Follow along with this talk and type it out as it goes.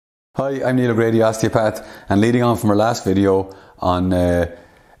Hi, I'm Neil O'Grady, osteopath, and leading on from our last video on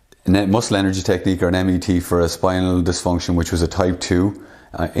muscle energy technique, or an MET, for a spinal dysfunction which was a type 2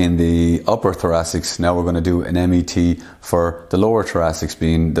 in the upper thoracics. Now we're going to do an MET for the lower thoracics,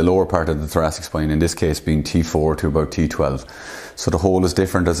 being the lower part of the thoracic spine, in this case being T4 to about T12. So the whole is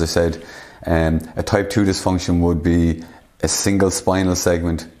different, as I said. A type 2 dysfunction would be a single spinal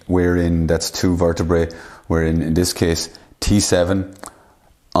segment wherein that's two vertebrae, wherein in this case T7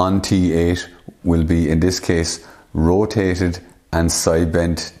 on T8 will be, in this case, rotated and side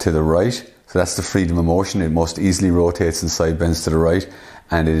bent to the right. So that's the freedom of motion. It most easily rotates and side bends to the right,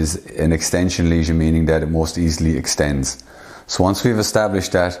 and it is an extension lesion, meaning that it most easily extends. So once we've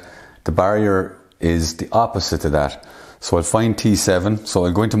established that, the barrier is the opposite to that. So I'll find T7. So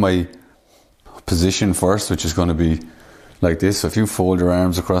I'll go into my position first, which is going to be like this. So if you fold your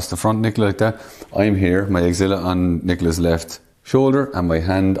arms across the front, Nicola, like that, I'm here, my axilla on Nicola's left shoulder and my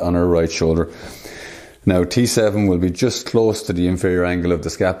hand on her right shoulder. Now T7 will be just close to the inferior angle of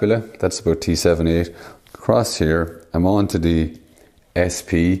the scapula. That's about T7-8. Across here, I'm on to the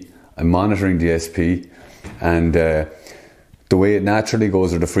SP. I'm monitoring the SP, and the way it naturally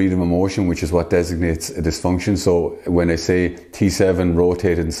goes, or the freedom of motion, which is what designates a dysfunction. So when I say T7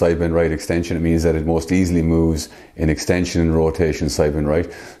 rotated and side bend right extension, it means that it most easily moves in extension and rotation side bend right.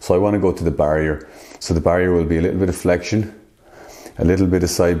 So I want to go to the barrier. So the barrier will be a little bit of flexion, a little bit of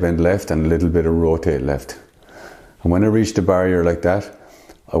side bend left, and a little bit of rotate left. And when I reach the barrier like that,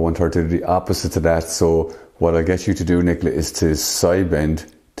 I want her to do the opposite to that. So what I get you to do, Nicola, is to side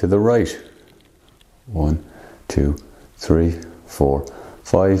bend to the right. 1, 2, 3, 4,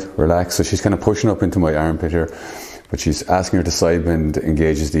 5. Relax. So she's kind of pushing up into my armpit here, but she's asking her to side bend,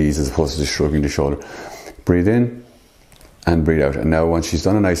 engages these as opposed to just shrugging the shoulder. Breathe in and breathe out. And now once she's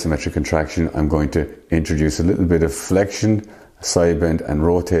done an isometric contraction, I'm going to introduce a little bit of flexion, side bend, and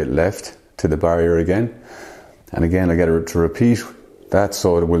rotate left to the barrier again. And again, I get her to repeat that,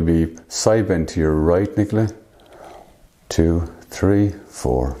 so it will be side bend to your right, Nicola. 2, 3,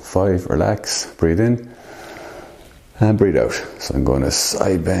 4, 5. Relax. Breathe in and breathe out. So I'm going to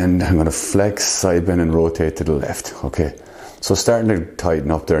side bend, I'm going to flex, side bend, and rotate to the left. Okay, so starting to tighten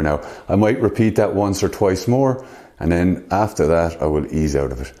up there now. I might repeat that once or twice more, and then after that I will ease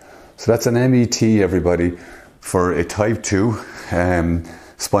out of it. So that's an MET, everybody, for a type 2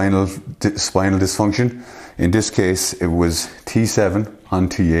 spinal dysfunction. In this case, it was T7 on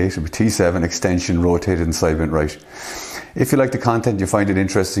T8. It was T7 extension, rotated, and side bent right. If you like the content, you find it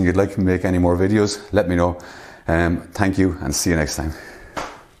interesting, you'd like me to make any more videos, let me know. Thank you, and see you next time.